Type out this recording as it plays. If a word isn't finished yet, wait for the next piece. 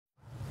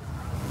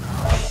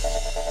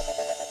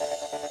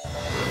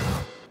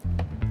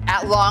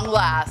long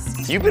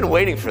last. You've been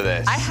waiting for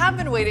this. I have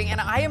been waiting, and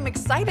I am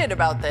excited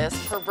about this,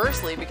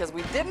 perversely, because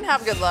we didn't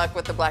have good luck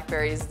with the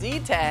Blackberry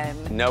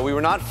Z10. No, we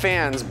were not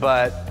fans,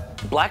 but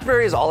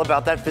Blackberry is all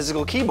about that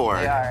physical keyboard.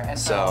 They are, and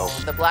so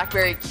the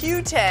Blackberry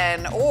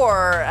Q10,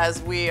 or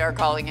as we are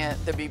calling it,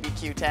 the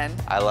BBQ10.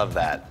 I love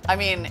that. I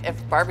mean,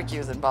 if barbecue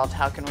is involved,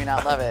 how can we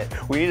not love it?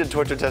 We need to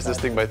torture test this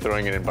thing by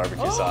throwing it in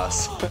barbecue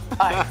sauce.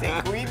 I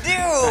think we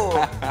do.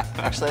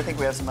 Actually, I think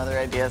we have some other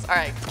ideas. All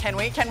right, can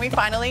we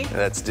finally?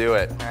 Let's do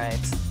it. All right.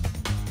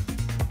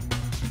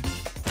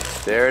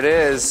 There it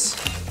is.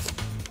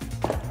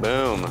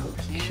 Boom.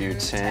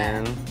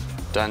 Q10.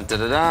 Dun dun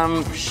dun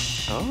dun.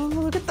 Oh,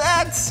 look at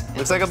that!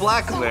 Looks like a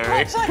Blackberry.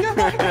 Looks like a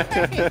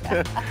Blackberry.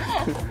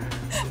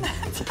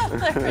 That's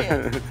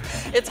hilarious.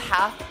 It's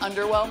half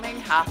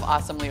underwhelming, half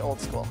awesomely old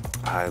school.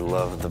 I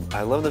love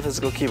the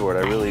physical keyboard.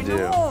 I really do.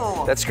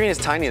 That screen is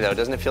tiny though.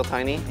 Doesn't it feel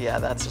tiny? Yeah,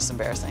 that's just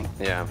embarrassing.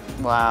 Yeah.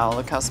 Wow,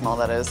 look how small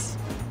that is.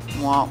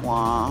 Wah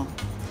wah.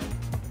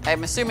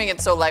 I'm assuming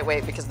it's so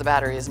lightweight because the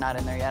battery is not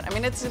in there yet. I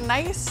mean, it's a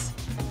nice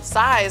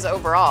size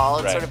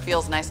overall. It sort of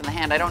feels nice in the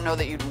hand. I don't know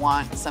that you'd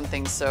want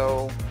something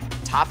so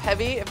top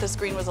heavy if the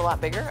screen was a lot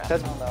bigger.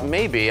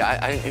 Maybe.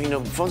 You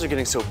know, phones are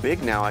getting so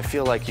big now. I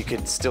feel like you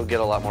could still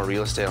get a lot more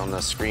real estate on the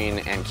screen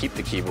and keep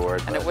the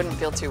keyboard. And it wouldn't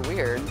feel too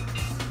weird. All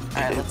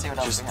right, let's see what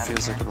else we have. It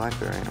just feels like a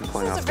Blackberry. I'm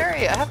pulling off. I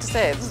have to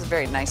say, this is a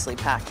very nicely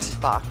packed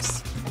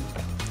box.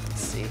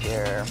 Let's see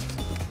here.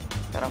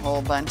 Got a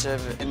whole bunch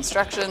of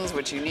instructions,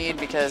 which you need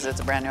because it's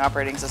a brand new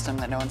operating system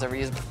that no one's ever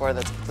used before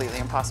that's completely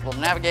impossible to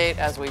navigate,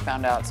 as we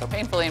found out so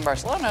painfully in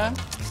Barcelona.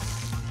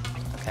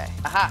 Okay,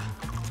 aha.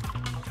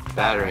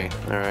 Battery.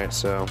 All right,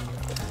 so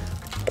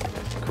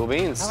cool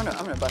beans. I'm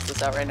gonna bust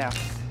this out right now.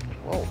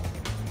 Whoa.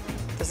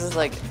 This is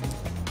like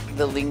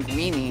the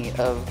linguine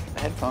of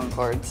headphone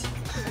cords.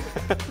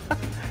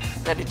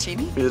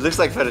 Fettuccine? It looks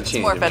like fettuccine. It's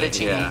more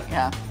fettuccine,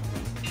 yeah.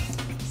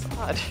 It's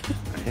odd.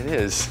 It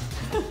is.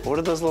 What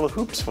are those little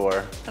hoops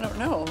for? I don't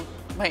know.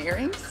 My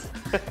earrings?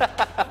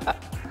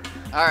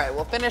 All right,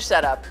 we'll finish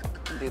setup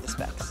and do the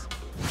specs.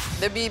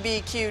 The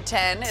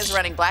BBQ10 is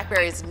running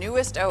BlackBerry's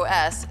newest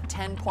OS,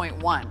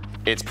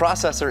 10.1. Its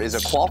processor is a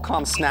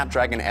Qualcomm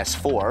Snapdragon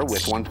S4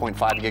 with 1.5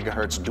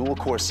 gigahertz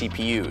dual-core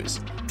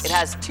CPUs. It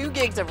has 2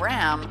 gigs of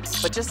RAM,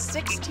 but just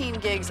 16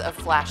 gigs of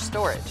flash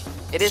storage.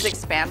 It is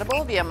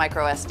expandable via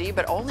micro SD,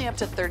 but only up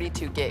to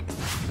 32 gigs.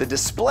 The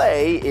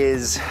display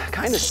is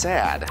kind of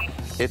sad.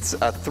 It's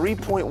a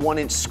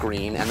 3.1-inch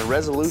screen, and the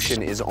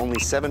resolution is only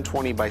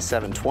 720 by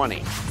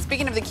 720.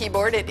 Speaking of the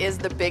keyboard, it is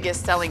the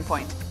biggest selling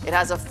point. It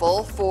has a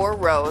full 4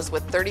 rows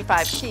with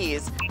 35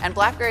 keys, and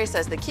BlackBerry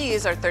says the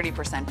keys are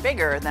 30%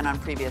 bigger than on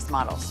previous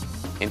models.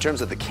 In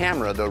terms of the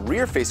camera, the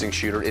rear-facing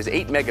shooter is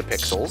 8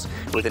 megapixels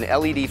with an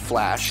LED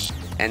flash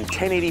and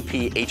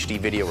 1080p HD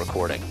video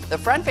recording. The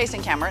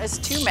front-facing camera is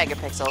 2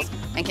 megapixels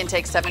and can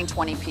take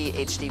 720p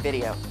HD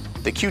video.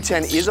 The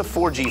Q10 is a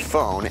 4G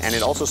phone, and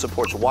it also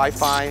supports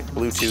Wi-Fi,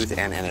 Bluetooth,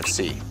 and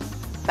NFC.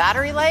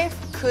 Battery life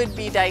could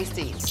be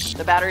dicey.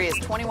 The battery is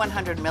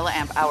 2100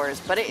 milliamp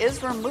hours, but it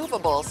is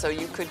removable, so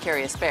you could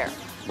carry a spare.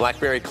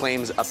 BlackBerry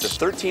claims up to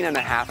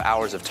 13.5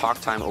 hours of talk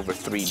time over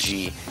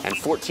 3G and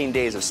 14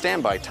 days of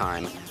standby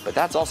time, but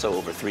that's also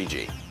over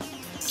 3G.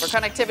 For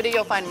connectivity,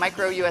 you'll find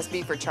micro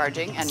USB for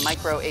charging and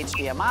micro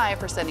HDMI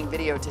for sending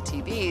video to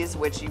TVs,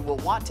 which you will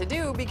want to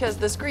do because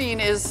the screen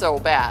is so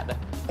bad.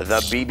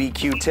 The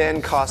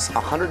BBQ10 costs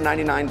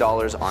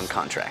 $199 on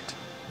contract.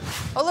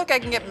 Oh look, I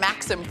can get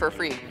Maxim for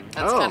free.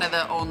 That's kind of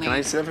the only... Can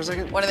I see that for a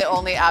second? One of the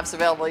only apps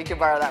available. You can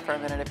borrow that for a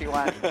minute if you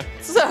want.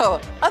 So,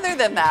 other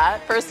than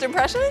that, first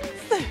impressions?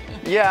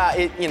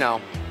 Yeah,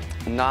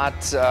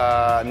 not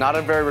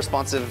a very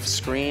responsive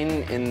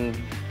screen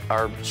in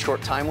our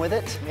short time with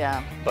it.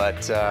 Yeah.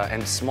 But,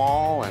 and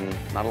small and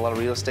not a lot of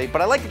real estate,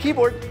 but I like the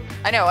keyboard.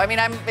 I know, I mean,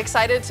 I'm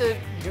excited to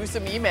do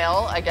some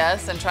email, I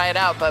guess, and try it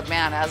out, but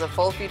man, as a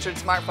full-featured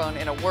smartphone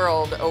in a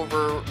world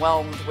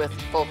overwhelmed with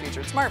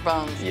full-featured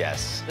smartphones,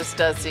 yes, this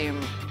does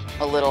seem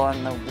a little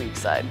on the weak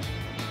side.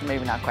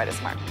 Maybe not quite as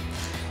smart.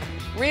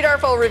 Read our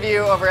full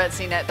review over at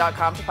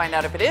CNET.com to find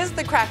out if it is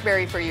the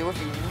Crackberry for you,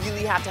 if you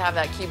really have to have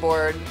that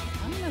keyboard.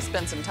 I'm gonna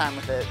spend some time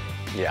with it.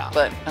 Yeah.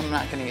 But I'm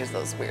not gonna use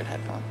those weird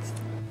headphones.